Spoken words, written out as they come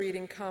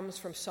Reading comes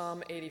from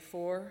Psalm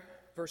 84,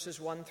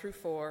 verses 1 through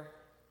 4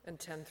 and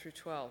 10 through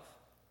 12.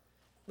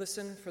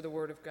 Listen for the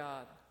word of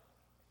God.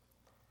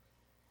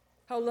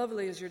 How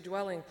lovely is your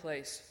dwelling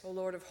place, O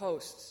Lord of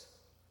hosts!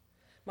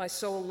 My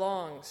soul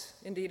longs,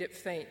 indeed it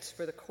faints,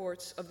 for the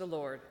courts of the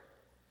Lord.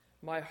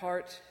 My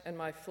heart and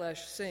my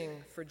flesh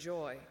sing for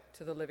joy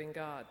to the living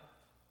God.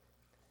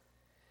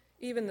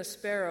 Even the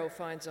sparrow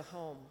finds a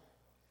home,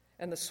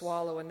 and the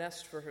swallow a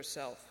nest for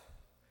herself,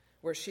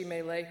 where she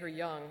may lay her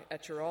young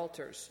at your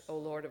altars, O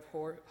Lord of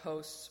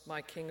hosts,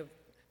 my King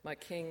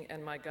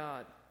and my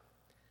God.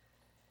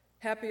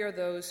 Happy are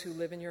those who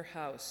live in your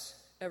house,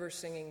 ever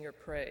singing your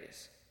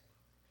praise.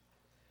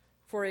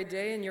 For a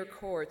day in your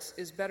courts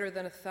is better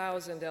than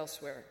 1,000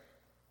 elsewhere.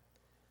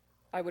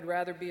 I would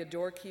rather be a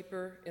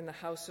doorkeeper in the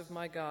house of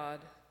my God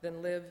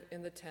than live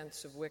in the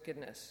tents of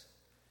wickedness.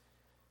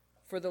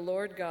 For the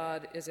Lord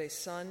God is a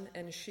sun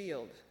and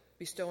shield,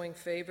 bestowing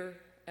favor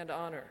and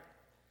honor.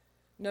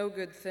 No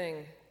good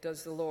thing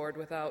does the Lord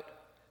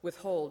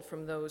withhold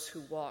from those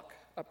who walk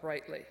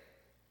uprightly.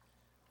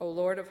 O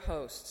Lord of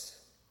hosts,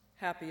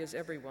 happy is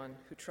everyone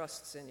who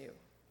trusts in you.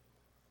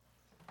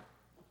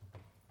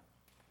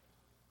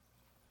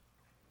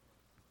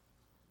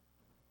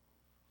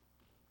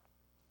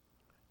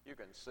 You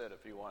can sit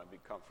if you want to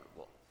be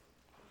comfortable.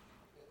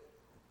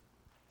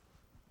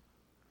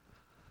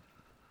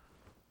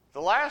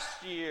 The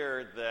last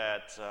year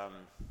that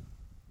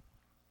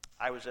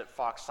I was at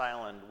Fox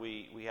Island,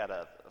 we had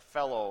a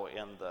fellow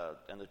in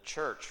the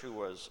church who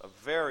was a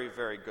very,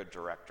 very good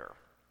director.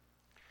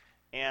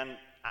 And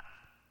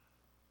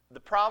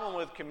the problem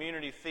with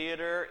community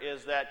theater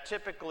is that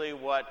typically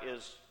what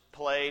is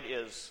played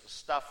is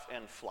stuff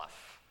and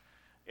fluff.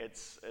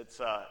 It's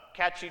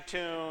catchy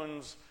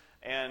tunes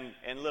and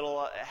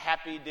little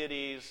happy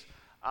ditties,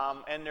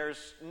 and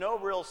there's no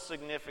real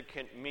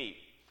significant meat.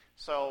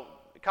 So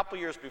a couple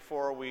years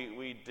before,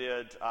 we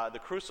did The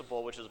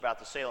Crucible, which is about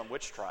the Salem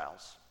witch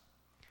trials.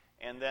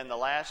 And then the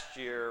last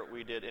year,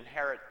 we did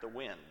Inherit the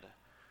Wind,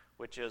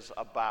 which is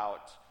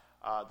about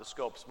the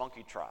Scopes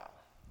monkey trial.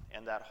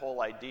 And that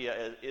whole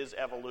idea is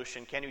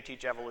evolution. Can you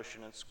teach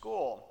evolution in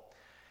school?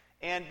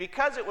 And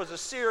because it was a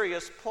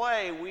serious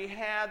play, we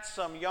had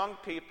some young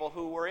people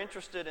who were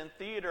interested in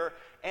theater,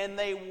 and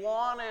they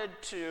wanted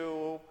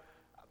to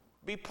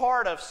be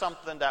part of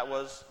something that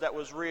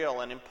was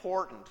real and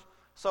important.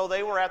 So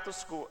they were at the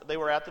school, they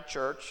were at the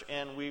church,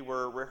 and we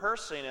were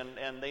rehearsing,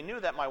 and they knew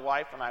that my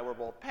wife and I were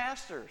both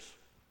pastors.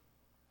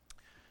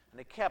 And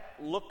they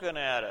kept looking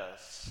at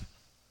us.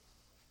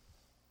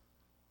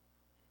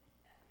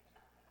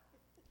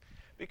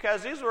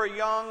 Because this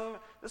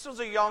was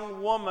a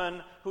young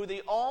woman who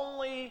the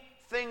only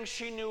thing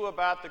she knew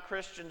about the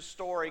Christian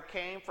story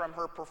came from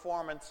her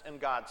performance in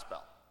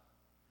Godspell.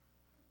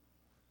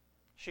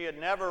 She had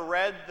never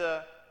read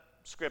the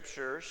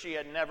scriptures. She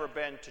had never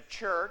been to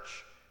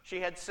church. She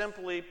had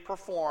simply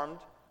performed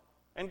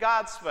in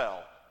Godspell.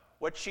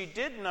 What she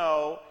did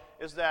know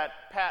is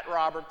that Pat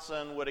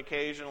Robertson would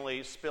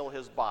occasionally spill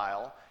his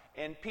bile,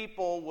 and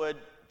people would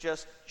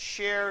just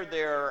share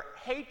their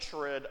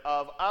hatred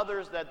of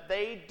others that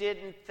they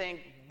didn't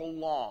think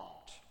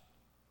belonged.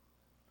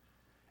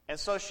 And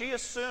so she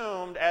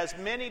assumed, as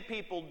many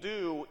people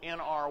do in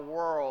our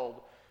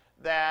world,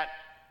 that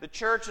the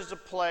church is a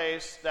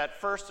place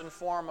that first and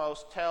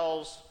foremost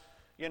tells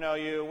Nick,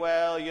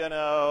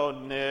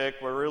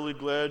 we're really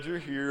glad you're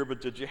here,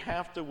 but did you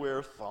have to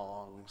wear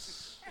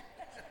thongs?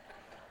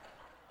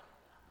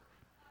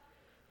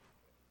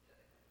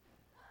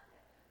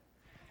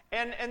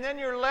 And then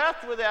you're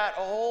left with that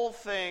whole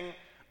thing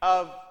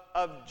of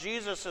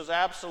Jesus'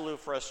 absolute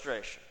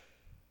frustration,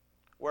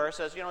 where it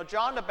says,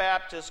 John the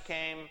Baptist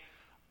came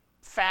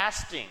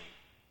fasting.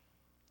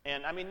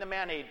 And, the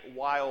man ate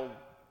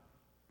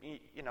he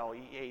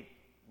ate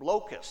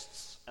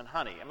locusts and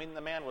honey.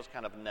 The man was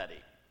kind of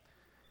nutty.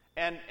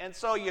 And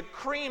so you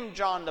cream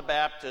John the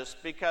Baptist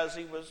because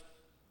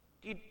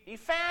he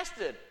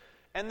fasted.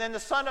 And then the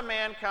Son of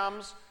Man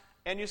comes,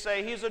 and you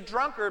say he's a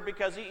drunkard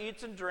because he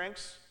eats and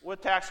drinks with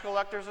tax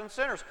collectors and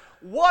sinners.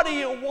 What do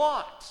you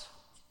want?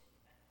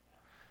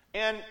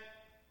 And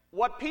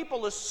what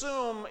people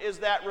assume is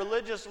that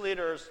religious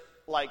leaders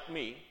like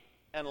me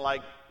and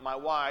like my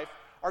wife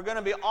are going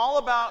to be all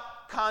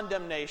about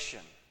condemnation.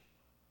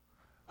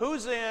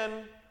 Who's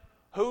in,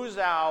 who's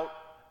out,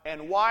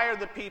 and why are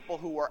the people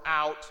who are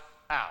out?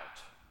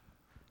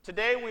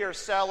 Today we are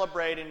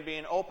celebrating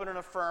being open and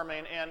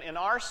affirming, and in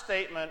our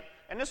statement,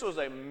 and this was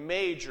a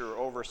major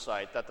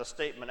oversight that the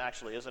statement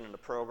actually isn't in the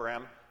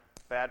program.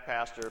 Bad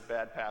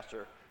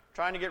pastor,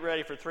 trying to get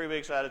ready for 3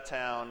 weeks out of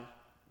town,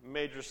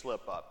 major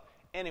slip up.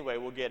 Anyway,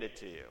 we'll get it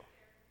to you.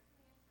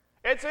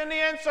 It's in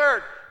the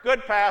insert.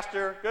 Good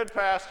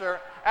pastor.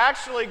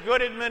 Actually,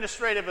 good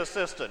administrative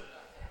assistant.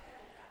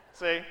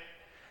 See?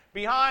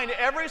 Behind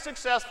every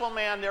successful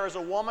man, there is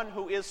a woman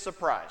who is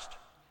surprised.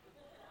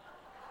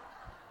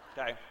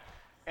 Okay?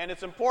 And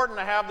it's important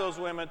to have those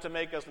women to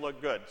make us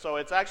look good. So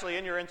it's actually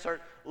in your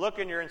insert. Look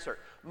in your insert.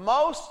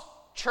 Most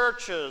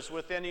churches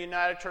within the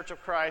United Church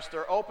of Christ,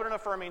 their open and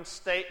affirming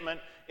statement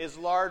is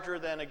larger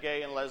than a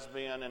gay and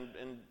lesbian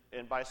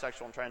and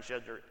bisexual and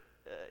transgender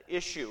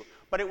issue.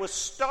 But it was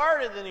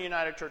started in the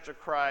United Church of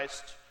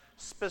Christ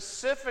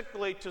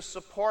specifically to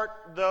support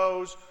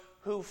those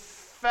who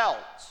felt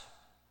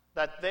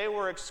that they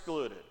were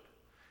excluded.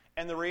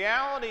 And the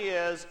reality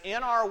is,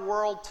 in our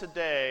world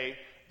today,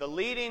 the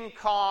leading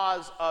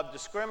cause of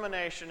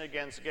discrimination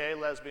against gay,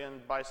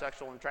 lesbian,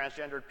 bisexual, and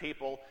transgendered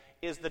people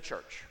is the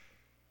church.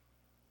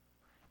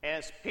 And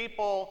it's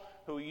people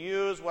who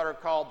use what are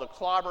called the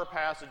clobber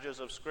passages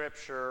of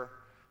Scripture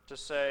to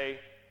say,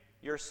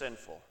 you're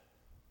sinful.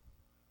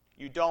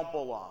 You don't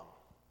belong.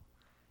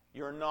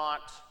 You're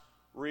not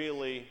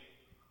really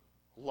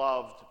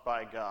loved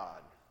by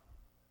God.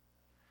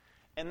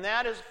 And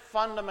that is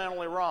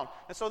fundamentally wrong.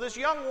 And so this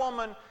young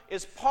woman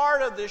is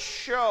part of this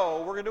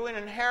show. We're doing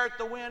Inherit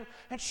the Wind.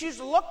 And she's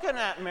looking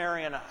at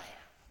Mary and I.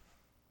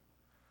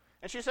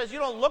 And she says, you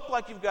don't look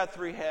like you've got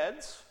 3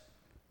 heads.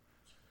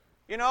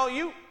 You know,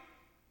 you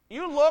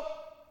look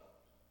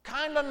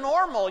kind of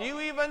normal. You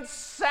even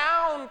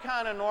sound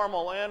kind of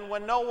normal. And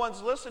when no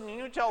one's listening,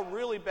 you tell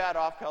really bad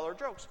off-color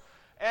jokes.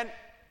 And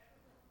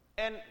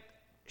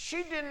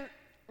she didn't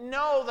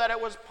know that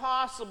it was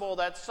possible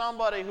that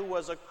somebody who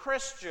was a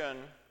Christian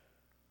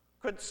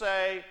could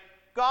say,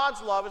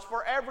 God's love is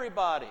for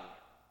everybody.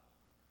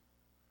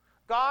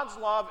 God's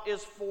love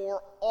is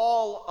for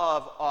all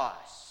of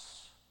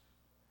us.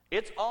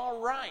 It's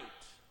all right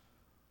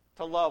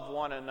to love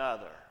one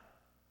another.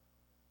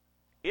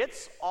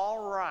 It's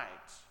all right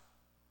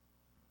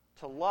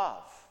to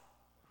love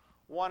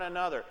one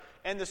another.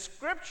 And the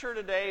scripture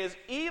today is,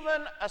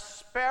 even a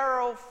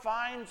sparrow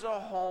finds a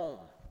home.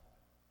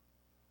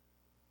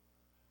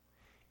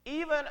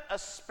 Even a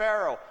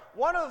sparrow.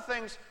 One of the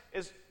things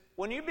is,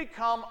 when you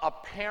become a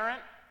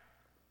parent,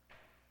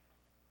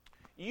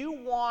 you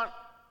want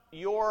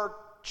your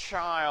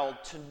child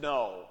to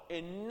know,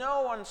 in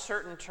no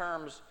uncertain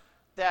terms,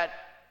 that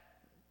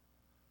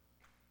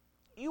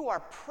you are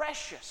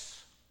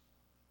precious.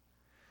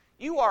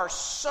 You are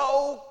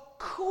so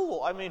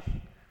cool. I mean,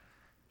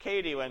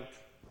 Katie,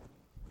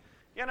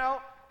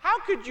 how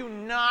could you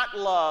not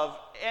love,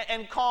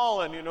 and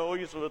Colin,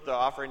 he's with the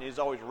offering, he's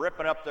always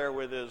ripping up there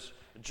with his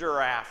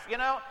giraffe.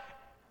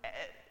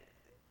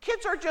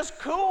 Kids are just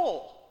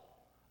cool.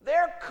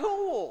 They're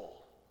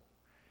cool.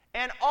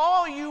 And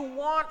all you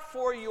want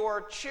for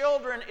your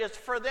children is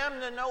for them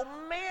to know,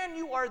 man,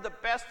 you are the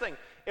best thing.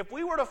 If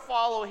we were to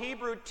follow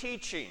Hebrew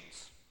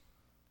teachings,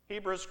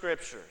 Hebrew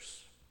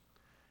scriptures,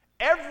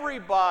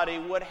 everybody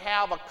would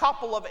have a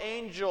couple of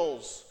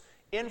angels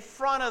in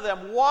front of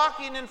them,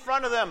 walking in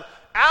front of them,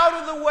 out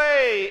of the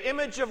way,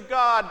 image of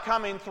God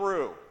coming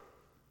through.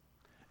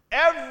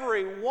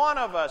 Every one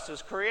of us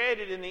is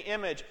created in the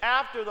image,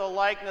 after the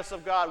likeness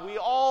of God. We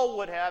all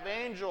would have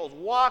angels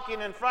walking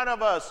in front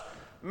of us,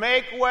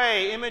 make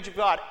way, image of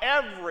God.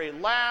 Every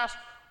last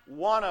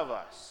one of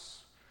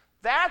us.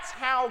 That's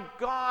how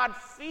God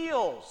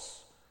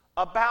feels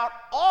about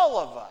all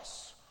of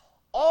us,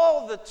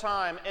 all the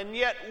time. And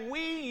yet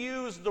we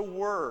use the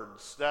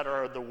words that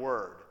are the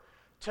Word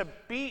to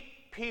beat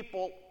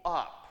people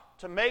up,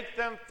 to make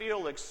them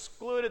feel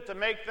excluded, to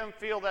make them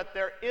feel that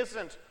there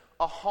isn't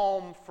a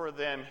home for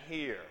them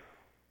here.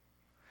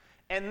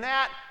 And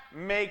that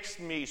makes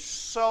me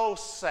so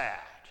sad,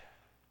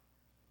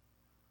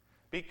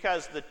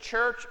 because the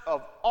church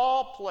of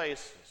all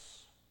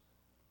places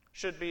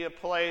should be a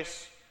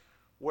place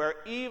where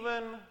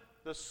even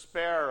the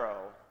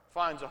sparrow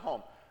finds a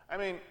home. I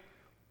mean,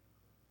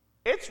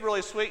 it's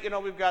really sweet.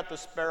 We've got the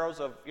sparrows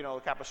of,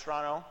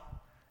 Capistrano,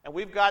 and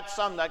we've got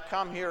some that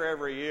come here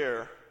every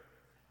year.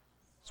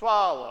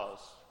 Swallows.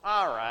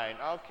 All right,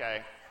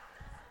 okay.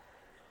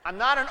 I'm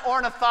not an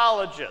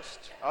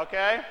ornithologist,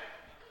 okay?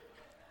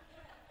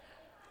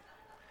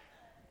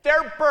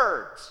 They're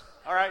birds,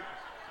 all right?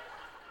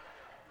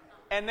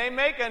 And they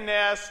make a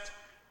nest,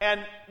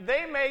 and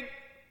they make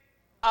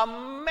a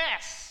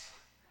mess.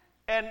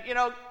 And,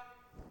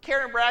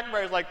 Karen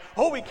Brackenberry's like,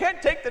 oh, we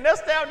can't take the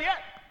nest down yet.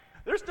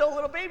 There's still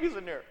little babies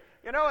in there.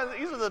 And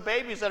these are the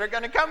babies that are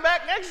going to come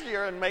back next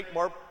year and make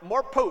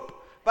more poop.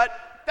 But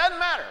doesn't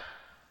matter,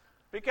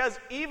 because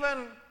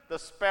even the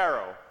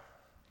sparrow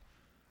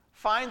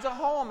finds a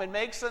home and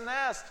makes a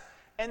nest.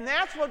 And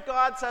that's what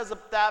God says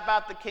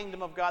about the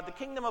kingdom of God. The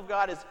kingdom of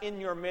God is in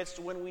your midst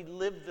when we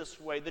live this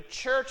way. The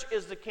church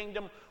is the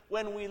kingdom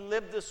when we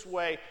live this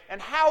way.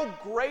 And how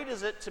great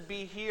is it to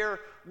be here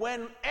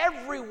when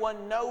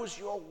everyone knows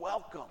you're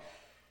welcome?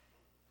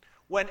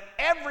 When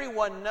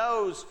everyone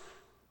knows,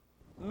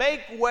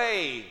 make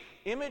way,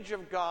 image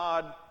of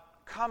God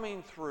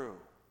coming through.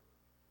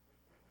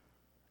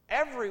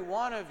 Every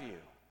one of you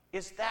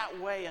is that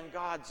way in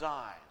God's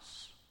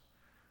eyes.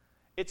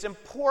 It's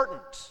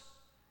important.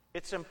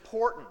 It's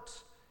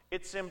important.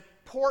 It's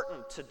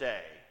important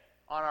today,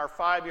 on our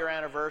 5-year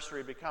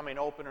anniversary of becoming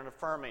open and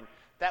affirming,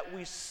 that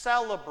we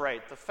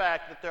celebrate the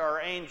fact that there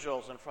are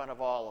angels in front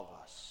of all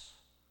of us,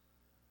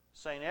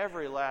 saying,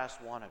 every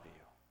last one of you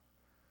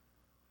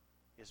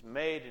is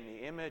made in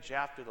the image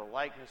after the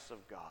likeness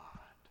of God.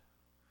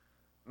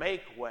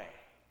 Make way.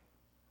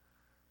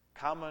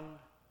 Coming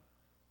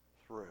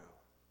through.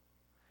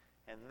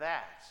 And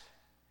that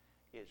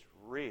is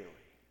really,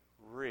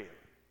 really